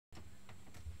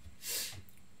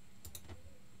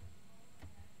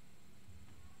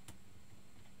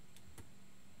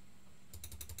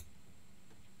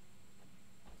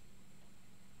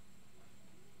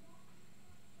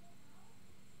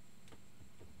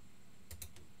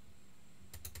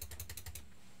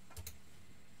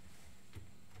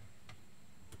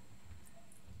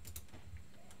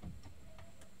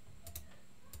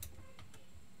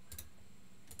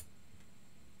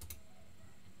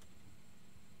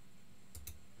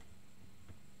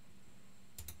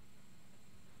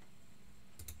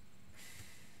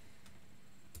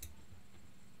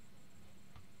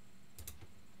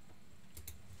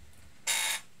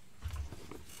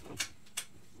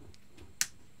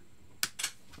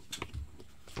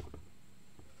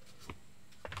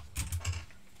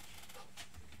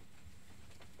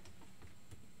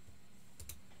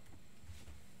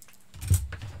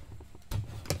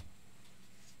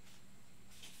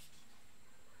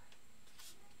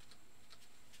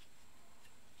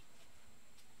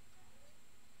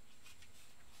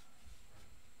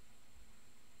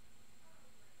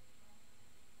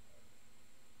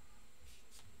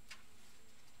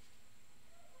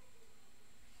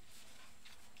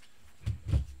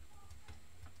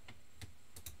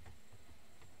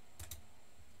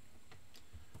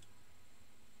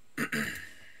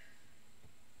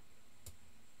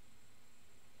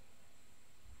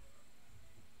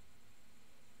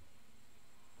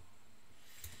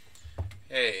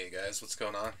Hey guys, what's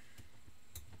going on?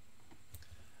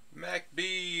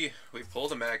 MacB! We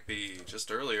pulled a MacB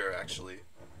just earlier actually.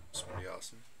 It's pretty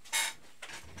awesome.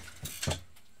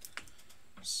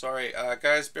 Sorry,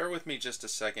 guys, bear with me just a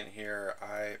second here.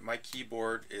 My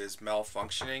keyboard is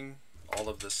malfunctioning all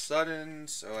of a sudden,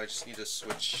 so I just need to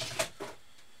switch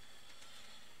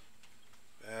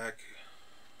back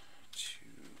to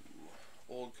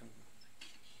old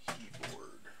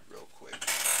keyboard real quick.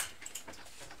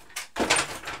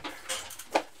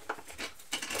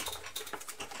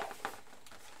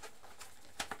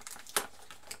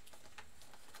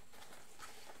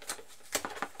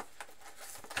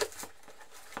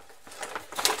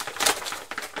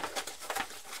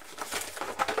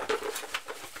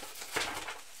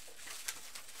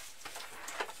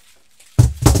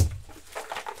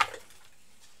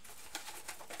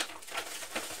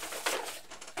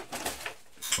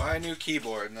 Buy a new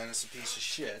keyboard and then it's a piece of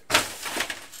shit.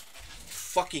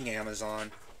 Fucking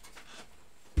Amazon.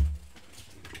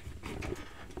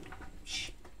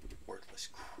 Worthless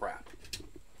crap.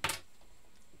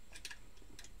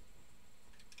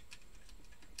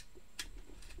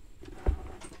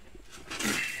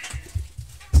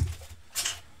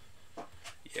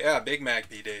 Yeah, Big Mac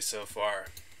B day so far.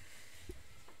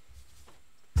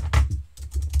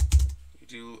 You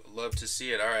do love to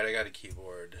see it. Alright, I got a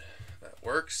keyboard. That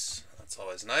works. That's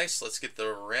always nice. Let's get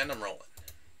the random rolling.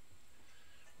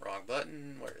 Wrong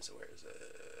button. Where is it? Where is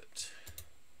it?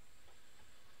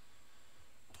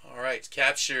 Alright,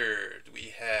 captured.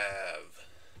 We have...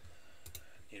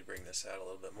 Need to bring this out a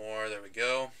little bit more. There we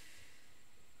go.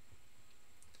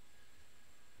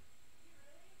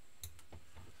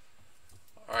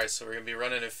 Alright, so we're going to be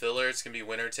running a filler. It's going to be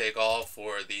winner take all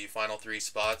for the final 3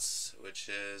 spots, which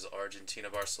is Argentina,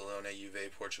 Barcelona,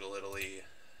 Juve, Portugal, Italy,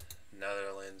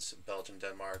 Netherlands, Belgium,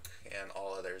 Denmark, and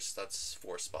all others. That's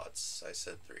 4 spots. I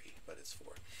said 3, but it's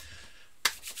 4.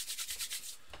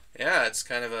 Yeah, it's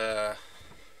kind of a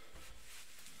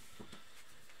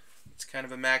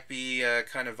MacB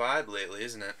kind of vibe lately,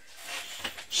 isn't it?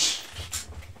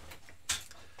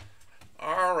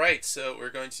 Alright, so we're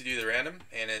going to do the random,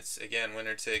 and it's, again,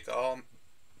 winner take all.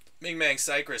 Ming Mang,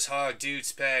 Cypress, Hog,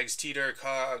 Dutes, Pags, Teeter,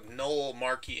 Cog, Noel,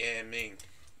 Marky, and Ming.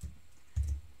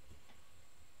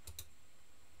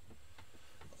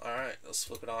 Alright, let's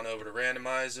flip it on over to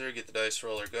randomizer, get the dice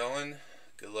roller going.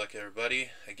 Good luck, everybody.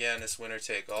 Again, it's winner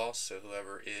take all, so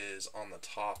whoever is on the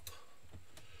top,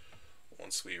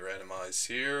 once we randomize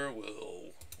here,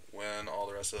 will win all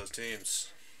the rest of those teams.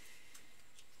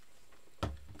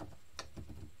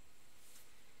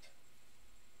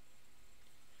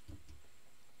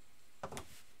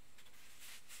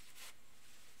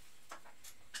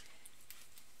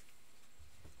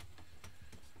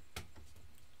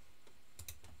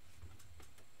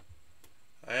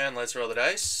 And let's roll the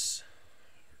dice.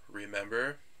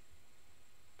 Remember,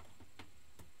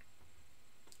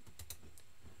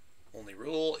 only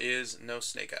rule is no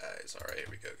snake eyes. Alright, here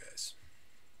we go, guys.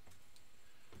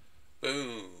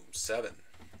 Boom, 7.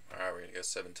 Alright, we're going to go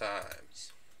 7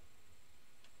 times.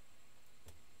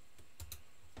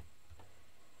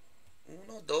 1,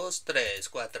 2, 3,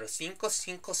 4, 5,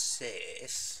 5,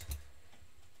 6.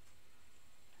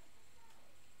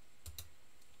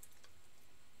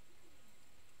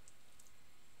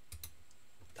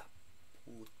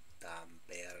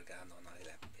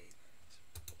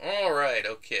 Alright,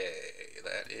 okay.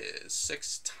 That is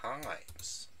 6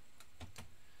 times.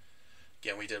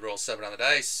 Again, we did roll 7 on the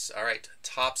dice. Alright,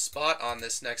 top spot on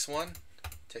this next one.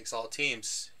 Takes all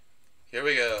teams. Here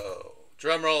we go.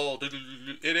 Drum roll.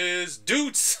 It is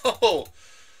Dutes. Oh,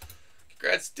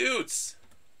 congrats, Dutes.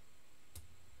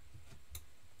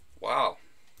 Wow.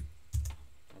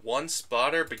 1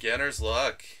 spotter, beginner's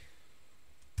luck.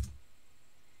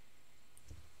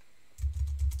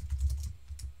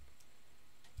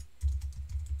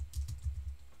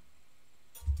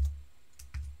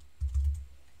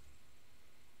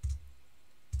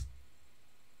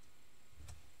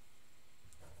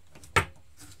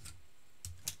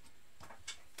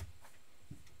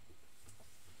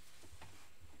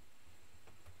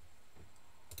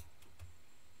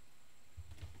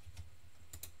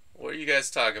 What are you guys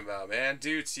talking about, man?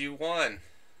 Dudes, you won.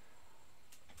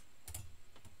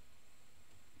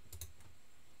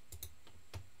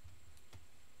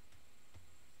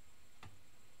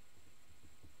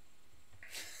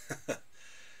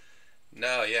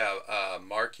 No, yeah,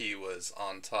 Marky was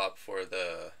on top for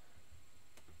the...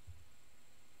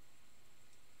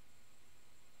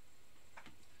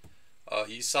 Oh,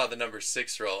 you saw the number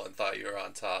 6 roll and thought you were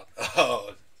on top.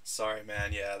 Oh, sorry,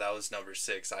 man. Yeah, that was number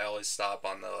 6. I always stop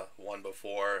on the one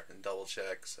before and double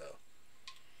check, so.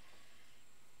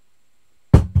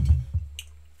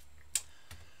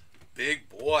 big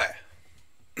boy.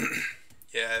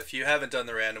 Yeah, if you haven't done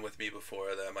the random with me before,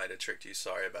 that might have tricked you.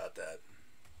 Sorry about that.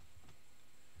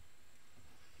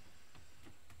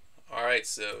 Alright,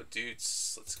 so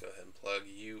dudes, let's go ahead and plug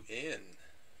you in.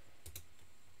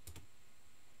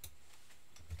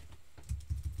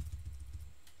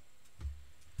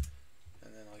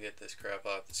 And then I'll get this crap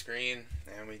off the screen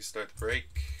and we can start the break.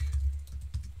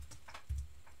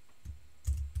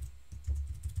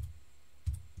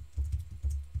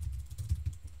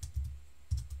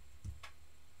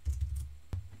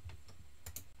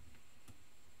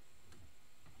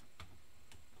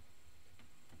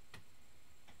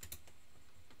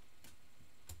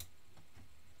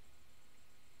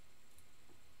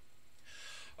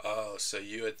 Oh, so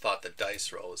you had thought the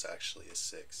dice roll was actually a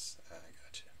 6. I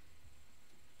gotcha.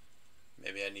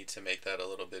 Maybe I need to make that a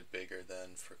little bit bigger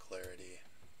then for clarity.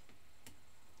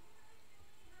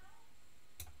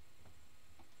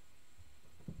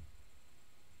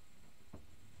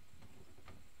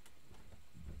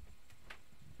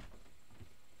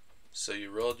 So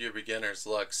you rolled your beginner's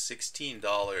luck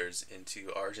 $16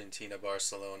 into Argentina,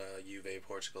 Barcelona, Juve,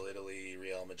 Portugal, Italy,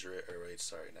 Real Madrid, or wait,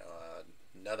 sorry, no,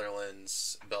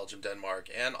 Netherlands, Belgium, Denmark,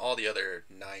 and all the other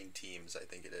 9 teams, I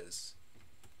think it is.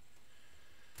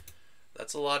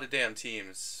 That's a lot of damn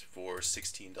teams for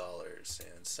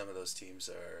 $16, and some of those teams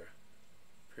are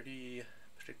pretty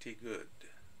good,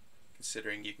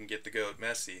 considering you can get the GOAT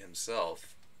Messi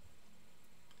himself.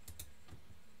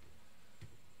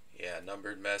 Yeah,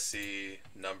 numbered Messi,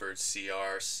 numbered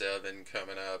CR7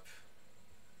 coming up.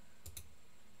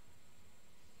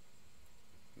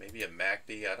 Maybe a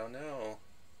MacB, I don't know.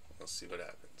 We'll see what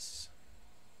happens.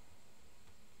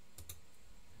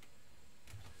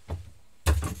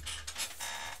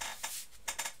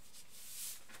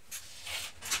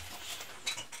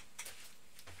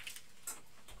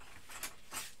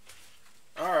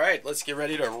 All right, let's get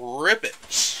ready to rip it.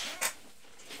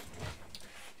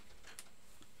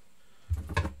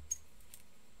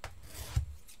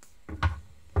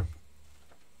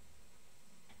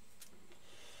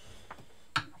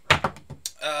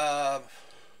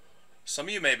 Some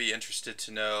of you may be interested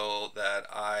to know that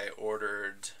I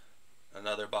ordered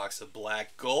another box of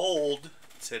black gold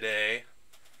today.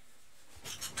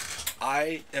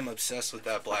 I am obsessed with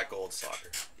that black gold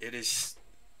soccer. It is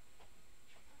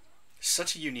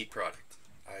such a unique product.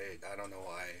 I don't know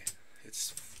why.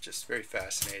 It's just very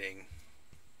fascinating.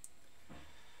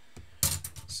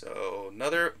 So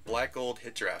another black gold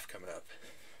hit draft coming up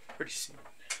pretty soon.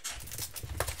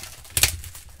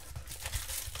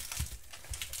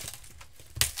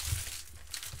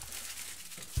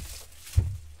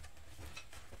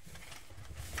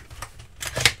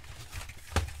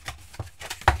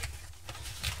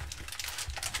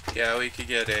 Yeah, we could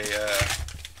get a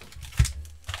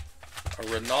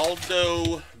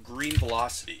Ronaldo green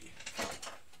velocity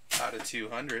out of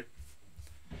 200.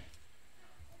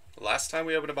 Last time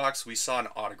we opened a box, we saw an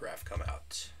autograph come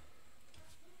out.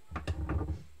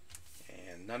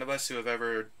 And none of us who have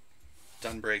ever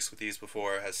done breaks with these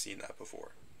before has seen that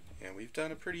before. And we've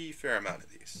done a pretty fair amount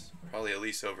of these. Probably at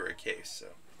least over a case. So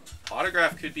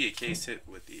autograph could be a case hit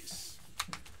with these.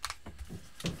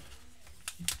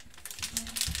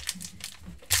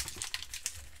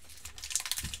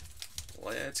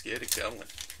 Let's get it going.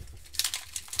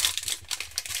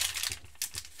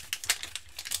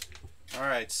 All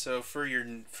right, so for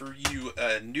you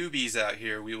newbies out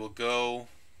here, we will go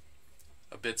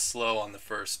a bit slow on the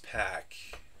first pack,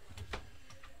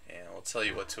 and I'll tell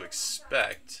you what to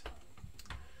expect.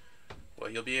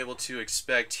 What you'll be able to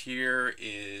expect here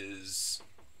is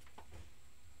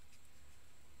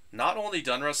not only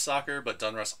donruss soccer, but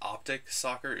donruss optic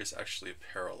soccer is actually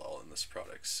a parallel in this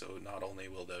product. So not only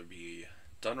will there be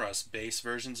donruss base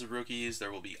versions of rookies,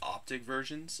 there will be optic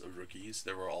versions of rookies.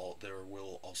 There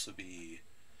will also be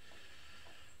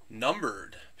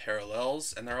numbered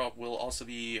parallels, and there will also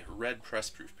be red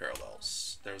press-proof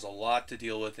parallels. There's a lot to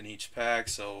deal with in each pack,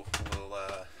 so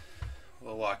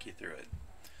we'll walk you through it.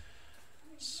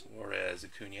 Suarez,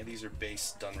 Acuna, these are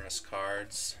base donruss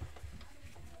cards.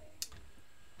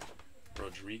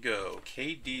 Rodrigo,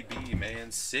 KDB,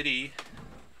 Man City.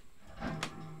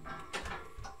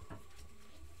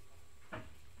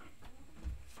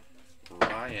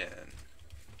 Ryan,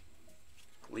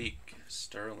 Gleek,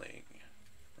 Sterling,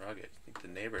 Rugged. I think the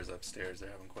neighbors upstairs,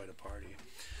 they're having quite a party.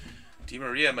 Di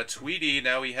Maria, Matuidi.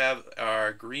 Now we have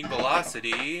our green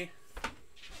velocity.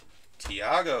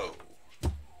 Thiago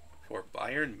for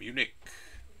Bayern Munich.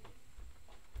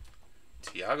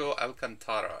 Thiago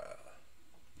Alcantara.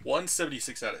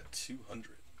 176 out of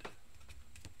 200.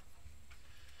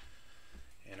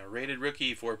 And a Rated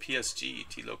rookie for PSG,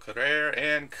 Thilo Carrere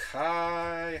and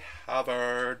Kai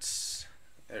Havertz.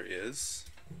 There he is.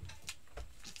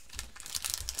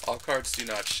 All cards do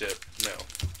not ship, no.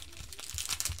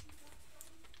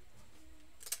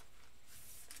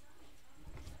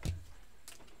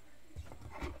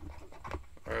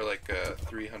 There are like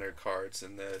 300 cards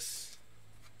in this,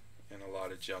 and a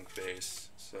lot of junk base.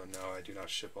 So no, I do not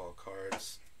ship all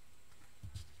cards.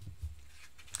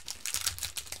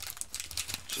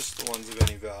 Just the ones of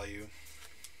any value.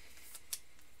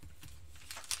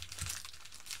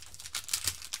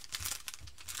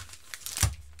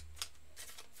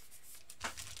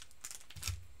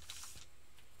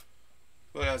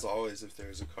 But as always, if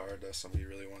there's a card that somebody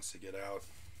really wants to get out,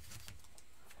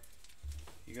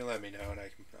 you can let me know and I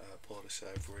can pull it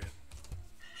aside for you.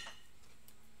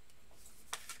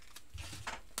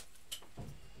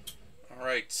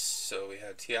 Alright, so we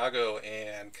have Thiago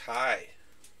and Kai.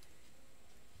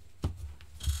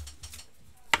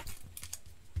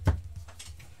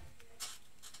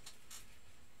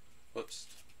 Whoops,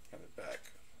 got it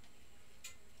back.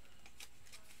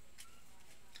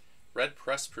 Red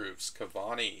press proofs,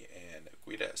 Cavani and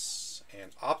Guedes.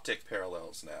 And optic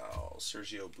parallels now,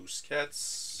 Sergio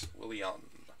Busquets, Willian.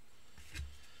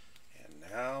 And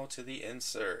now to the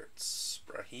inserts,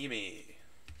 Brahimi.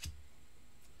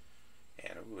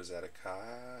 And who was that, a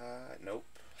Kai? Nope,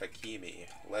 Hakimi.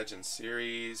 Legend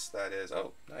Series, that is,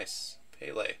 oh, nice,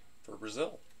 Pele for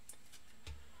Brazil.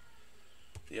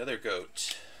 The other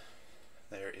GOAT,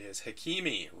 there is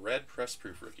Hakimi, red press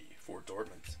proof rookie for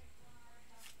Dortmund.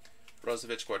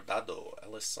 Brozovic, Guardado,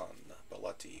 Alisson,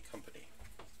 Bellotti Company.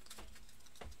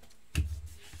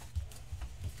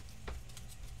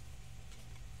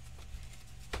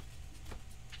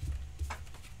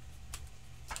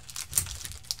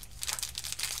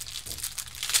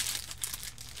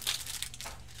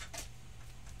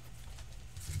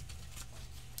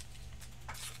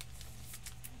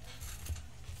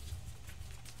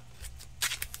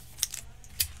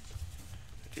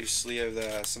 Do sleeve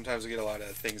sometimes we get a lot of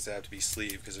things that have to be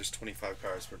sleeved because there's 25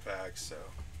 cards per pack, so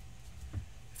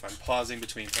if I'm pausing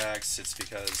between packs, it's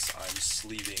because I'm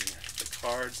sleeving the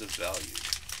cards of value.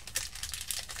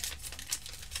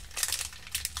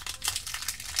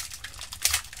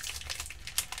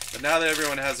 But now that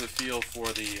everyone has a feel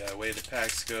for the way the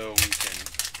packs go, we can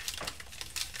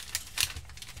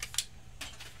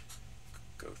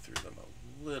go through them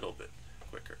a little bit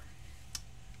quicker.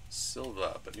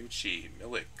 Silva, Bonucci,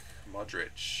 Milik,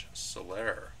 Modric,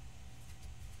 Soler,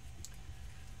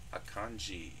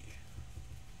 Akanji,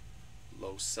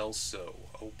 Lo Celso,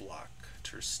 Oblak,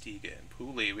 Ter Stegen,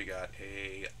 Pooley. We got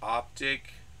a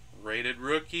optic rated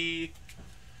rookie,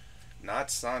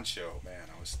 not Sancho. Man,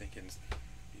 I was thinking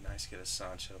it'd be nice to get a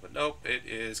Sancho, but nope, it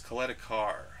is Kaleta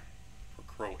Kar for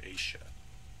Croatia.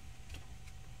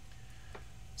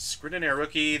 Skriniar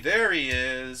rookie, there he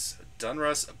is.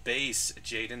 Donruss base,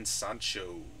 Jadon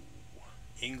Sancho,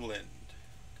 England.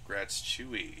 Congrats,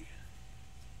 Chewy.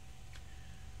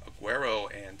 Aguero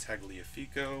and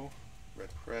Tagliafico, red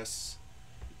press.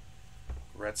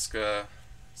 Goretzka,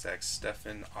 Zach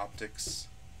Steffen, optics.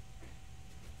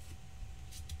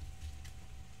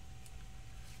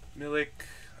 Milik,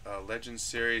 Legend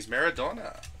Series,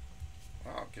 Maradona.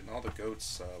 Wow, getting all the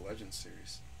GOATs Legend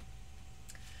Series.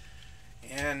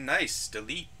 And nice,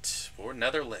 Delete for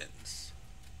Netherlands.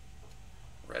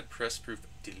 Red press proof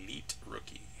Delete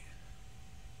rookie.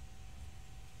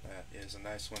 That is a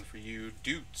nice one for you,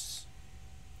 Dutes.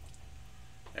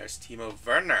 There's Timo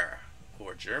Werner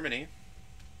for Germany.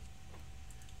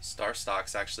 Star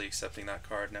Stock's actually accepting that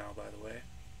card now, by the way,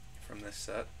 from this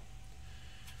set.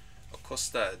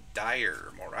 Acosta,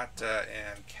 Dyer, Morata,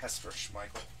 and Kasper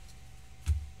Schmeichel.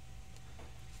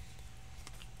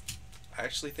 I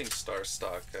actually think Star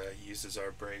Stock uses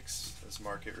our breaks as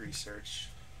market research.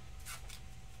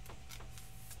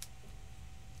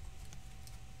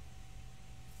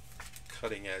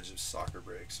 Cutting edge of soccer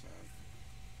breaks,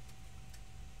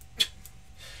 man.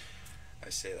 I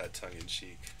say that tongue in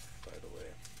cheek, by the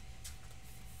way.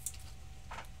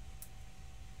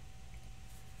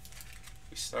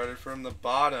 We started from the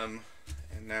bottom,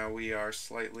 and now we are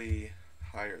slightly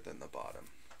higher than the bottom.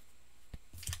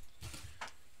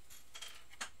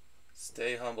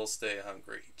 Stay humble, stay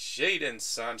hungry. Jadon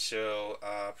Sancho,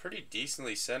 pretty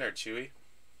decently centered, Chewy.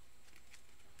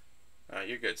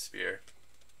 You're good, Spear.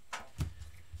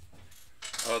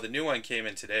 Oh, the new one came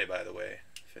in today, by the way,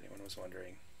 if anyone was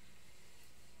wondering.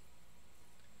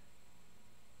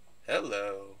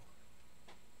 Hello.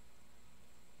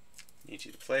 Need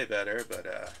you to play better,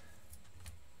 but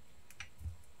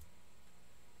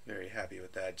very happy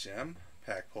with that gem.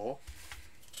 Pack pull.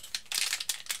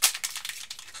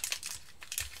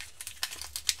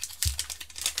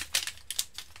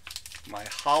 My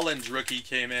Holland rookie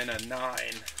came in a 9.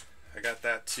 I got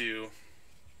that too.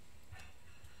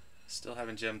 Still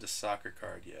haven't gemmed a soccer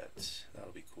card yet.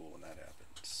 That'll be cool when that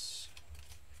happens.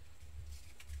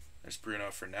 There's Bruno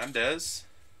Fernandes.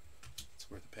 It's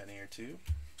worth a penny or two.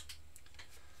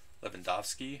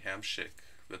 Lewandowski, Hamsik,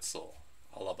 Witzel,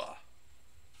 Alaba,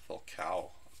 Falcao,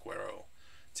 Aguero,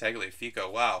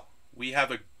 Tagliafico. Wow, we have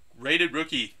a rated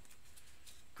rookie.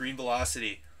 Green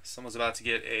velocity. Someone's about to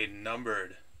get a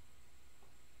numbered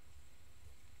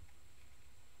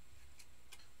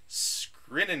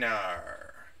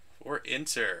Skriniar for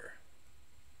Inter.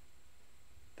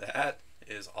 That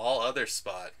is all other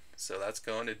spot. So that's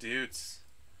going to dudes.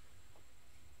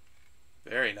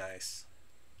 Very nice.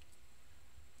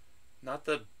 Not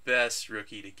the best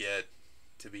rookie to get,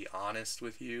 to be honest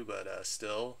with you, but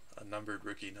still a numbered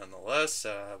rookie nonetheless.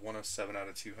 107 out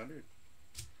of 200.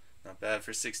 Not bad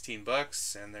for 16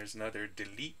 bucks. And there's another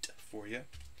delete for you.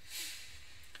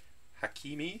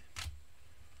 Hakimi.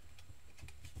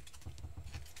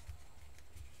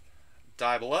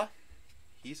 Dybala.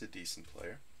 He's a decent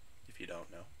player, if you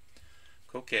don't know.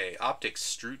 Koke, Optics,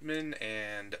 Strootman,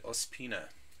 and Ospina.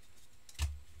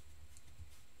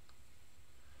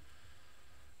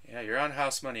 Yeah, you're on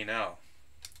house money now.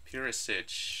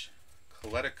 Purisic,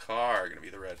 Coletta Carr, going to be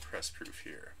the red press proof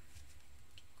here.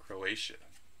 Croatia.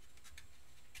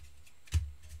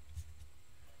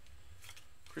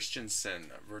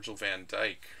 Christensen, Virgil van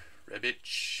Dijk,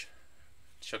 Rebic,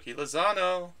 Chucky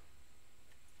Lozano,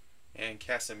 and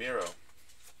Casemiro.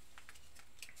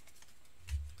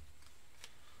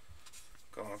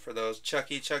 Going for those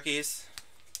Chuckies.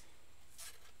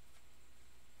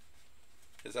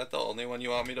 Is that the only one you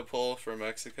want me to pull for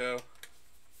Mexico?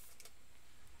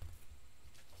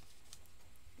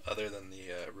 Other than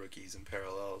the rookies and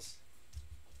parallels.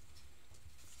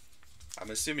 I'm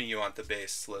assuming you want the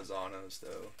base Lozanos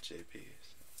though, JP.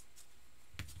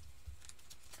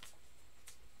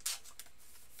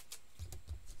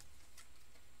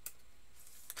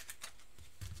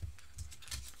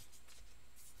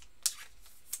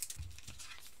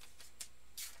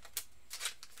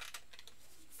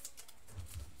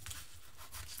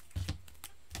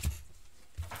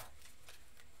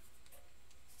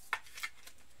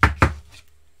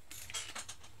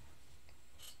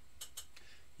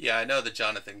 Yeah, I know that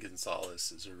Jonathan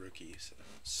Gonzalez is a rookie. So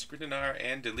Skriniar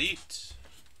and delete.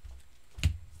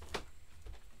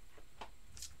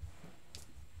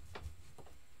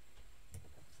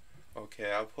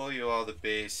 Okay, I'll pull you all the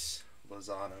base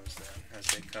Lozanos then as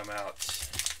they come out.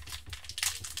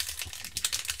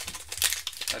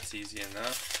 That's easy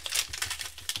enough.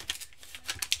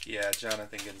 Yeah,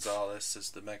 Jonathan Gonzalez is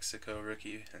the Mexico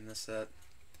rookie in this set.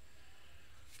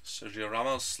 Sergio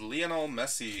Ramos, Lionel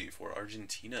Messi for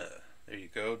Argentina. There you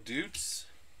go, dudes.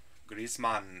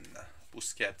 Griezmann,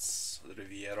 Busquets,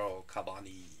 Riviero,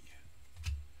 Cavani.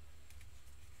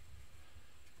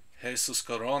 Jesus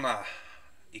Corona,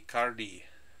 Icardi,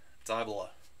 Dybala,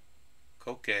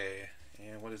 Koke,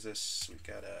 and what is this? We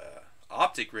got a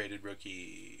optic rated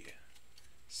rookie,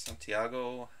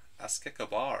 Santiago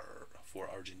Aztecabar for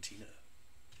Argentina.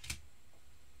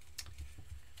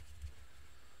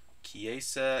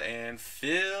 Chiesa and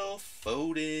Phil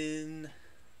Foden,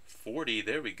 40.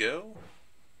 There we go.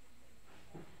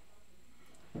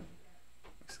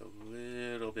 Looks a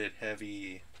little bit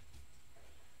heavy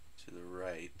to the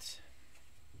right.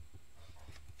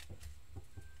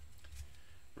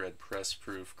 Red press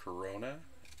proof Corona,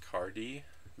 Cardi,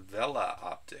 Vela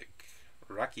optic,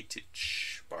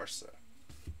 Rakitic, Barca.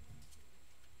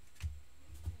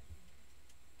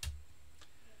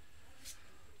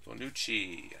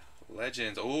 Bonucci,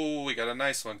 Legends. Oh, we got a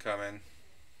nice one coming.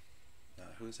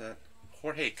 Who's that?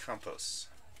 Jorge Campos.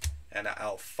 And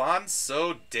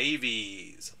Alphonso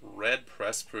Davies. Red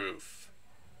press proof.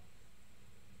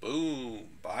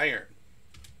 Boom. Bayern.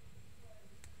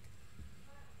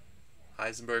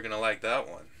 Heisenberg gonna like that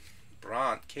one.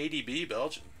 Brandt. KDB,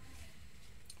 Belgium.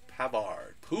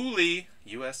 Pavard. Pooley,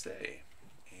 USA.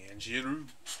 And Giroud.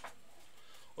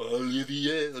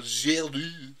 Olivier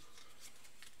Giroud.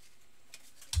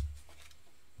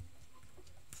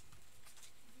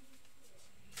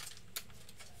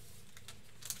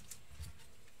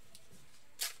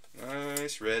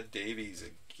 Nice red Davies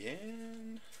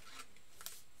again.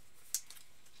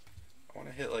 I want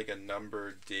to hit like a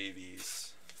numbered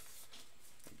Davies.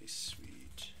 That'd be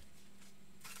sweet.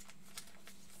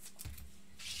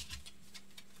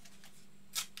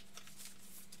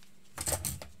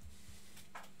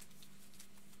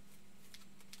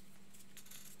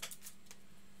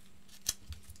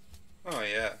 Oh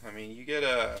yeah, I mean you get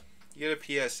a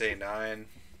PSA 9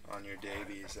 on your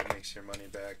Davies. That makes your money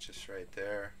back just right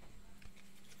there.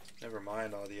 Never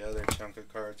mind all the other chunk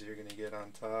of cards you're going to get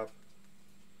on top.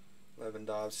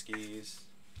 Lewandowski's.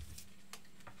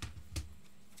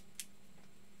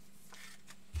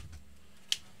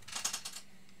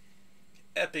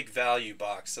 Epic value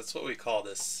box. That's what we call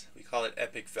this. We call it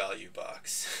epic value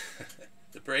box.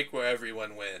 The break where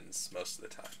everyone wins most of the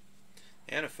time.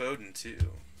 And a Foden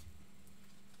too.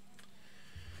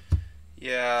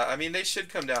 Yeah, I mean they should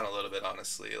come down a little bit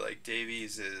honestly. Like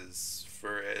Davies is,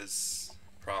 for as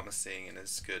promising and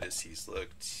as good as he's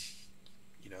looked,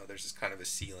 you know, there's just kind of a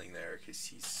ceiling there because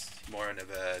he's more in of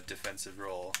a defensive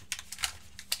role.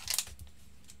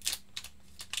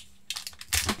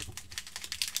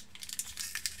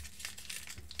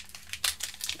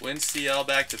 Win CL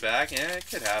back to back? Yeah, it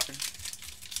could happen.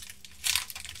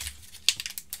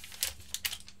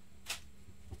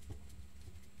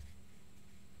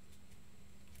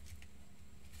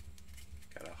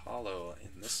 Got a hollow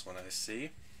in this one, I see.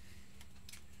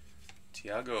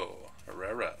 Thiago,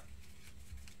 Herrera,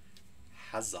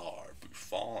 Hazard,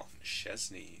 Buffon,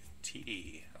 Chesney,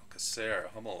 Titi, Alcacer,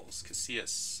 Hummels,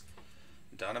 Casillas,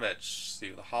 Donovich. See,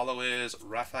 the hollow is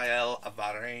Rafael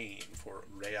Varane for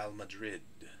Real Madrid.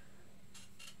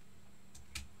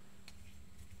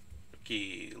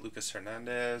 Rookie Lucas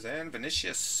Hernandez and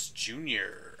Vinicius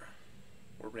Jr.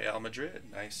 for Real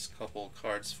Madrid. Nice couple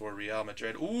cards for Real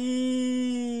Madrid. Ooh!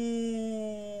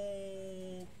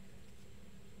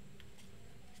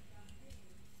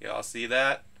 Y'all see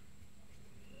that?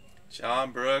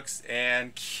 John Brooks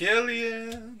and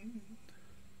Kylian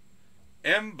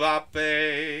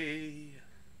Mbappe.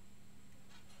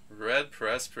 Red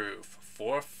press proof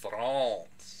for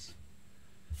France.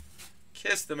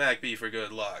 Kiss the MacB for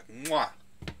good luck. Mwah.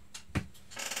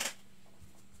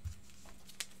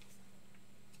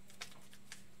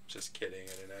 Just kidding,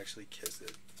 I didn't actually kiss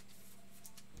it.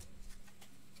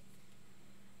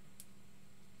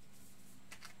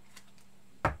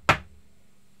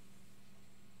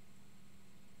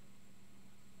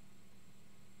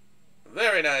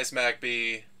 Very nice,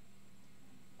 MacB.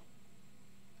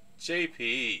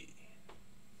 JP.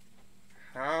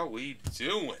 How we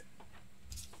doing?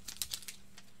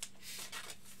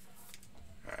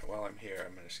 Alright, while I'm here,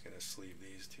 I'm just going to sleeve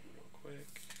these two real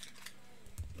quick.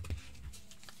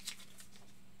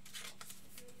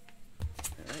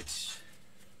 Alright.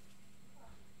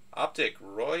 Optic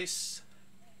Royce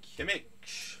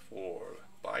Kimmich for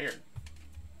Bayern.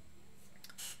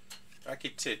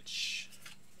 Rakitic,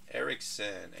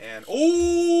 Eriksson, and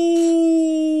oh,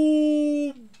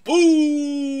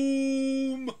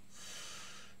 boom!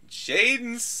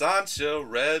 Jadon Sancho,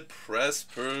 red press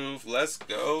proof. Let's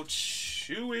go,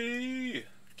 Chewy.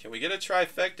 Can we get a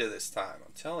trifecta this time?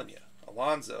 I'm telling you.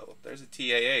 Alonso, there's a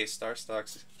TAA, Star Stock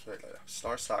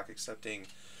accepting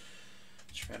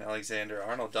Trent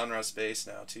Alexander-Arnold. donruss base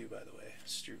now too, by the way.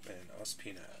 Strootman,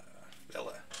 Ospina,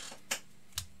 Vela.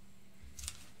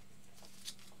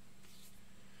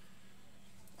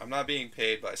 I'm not being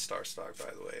paid by Star Stock,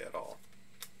 by the way, at all.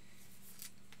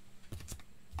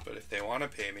 But if they want to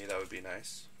pay me, that would be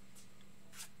nice.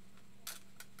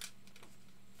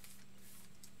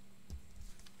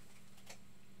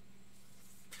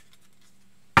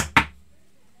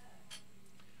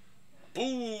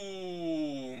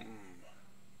 Boom!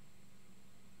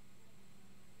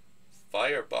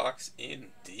 Firebox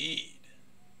indeed.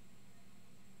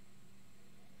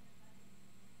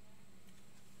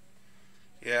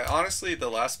 Yeah, honestly, the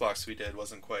last box we did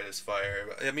wasn't quite as fire.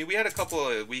 I mean, we had a couple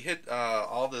of, we hit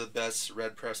all the best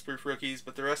red press proof rookies,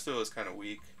 but the rest of it was kind of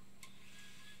weak.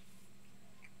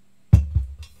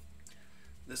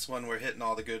 This one, we're hitting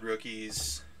all the good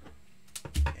rookies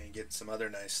and getting some other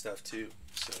nice stuff too.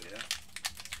 So, yeah.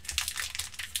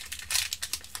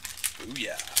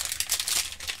 Booyah.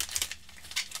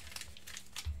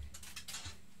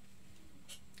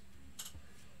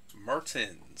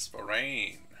 Mertens,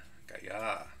 Varane,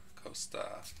 Gaia,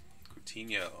 Costa,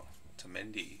 Coutinho,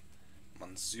 Tamendi,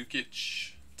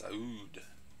 Mandzukic, Daoud,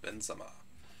 Benzema,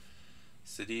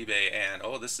 Sidibe, and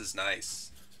oh, this is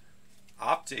nice.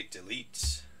 Optic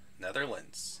Delete,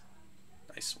 Netherlands.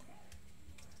 Nice one.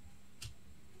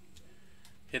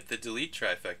 Hit the delete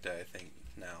trifecta, I think,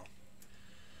 now.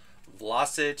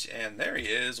 Vlasic, and there he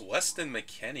is, Weston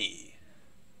McKennie.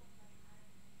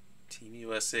 Team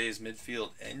USA's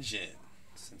midfield engine,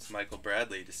 since Michael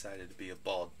Bradley decided to be a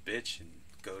bald bitch and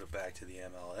go back to the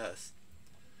MLS.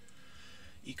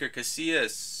 Iker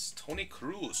Casillas, Tony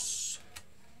Cruz,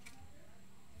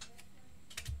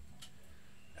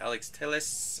 Alex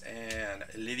Telles, and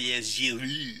Olivier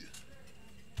Giroud.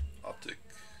 Optic.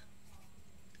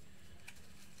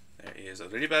 There he is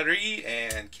Ribéry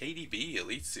and KDB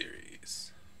Elite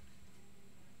Series.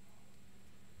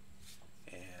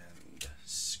 And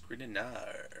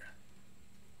Skriniar.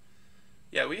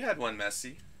 Yeah, we had one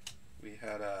Messi. We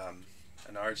had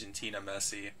an Argentina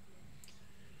Messi.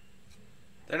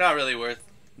 They're not really worth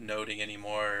noting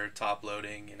anymore, top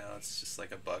loading, you know, it's just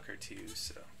like a buck or two.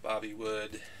 So Bobby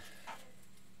Wood.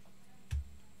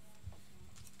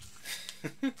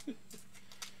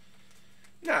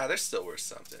 Nah, they're still worth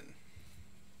something,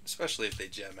 especially if they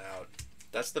gem out.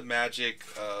 That's the magic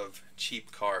of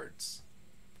cheap cards.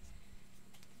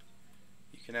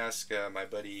 You can ask my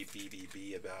buddy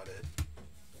BBB about it.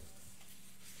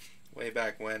 Way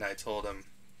back when I told him,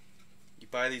 you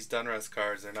buy these donruss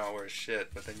cards, they're not worth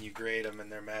shit, but then you grade them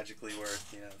and they're magically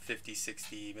worth, you know, 50,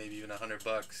 60, maybe even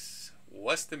 $100.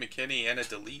 Weston McKennie and a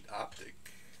delete optic.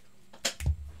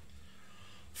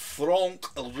 Franck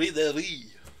Ribéry.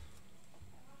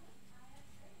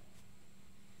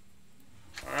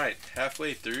 Alright,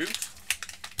 halfway through.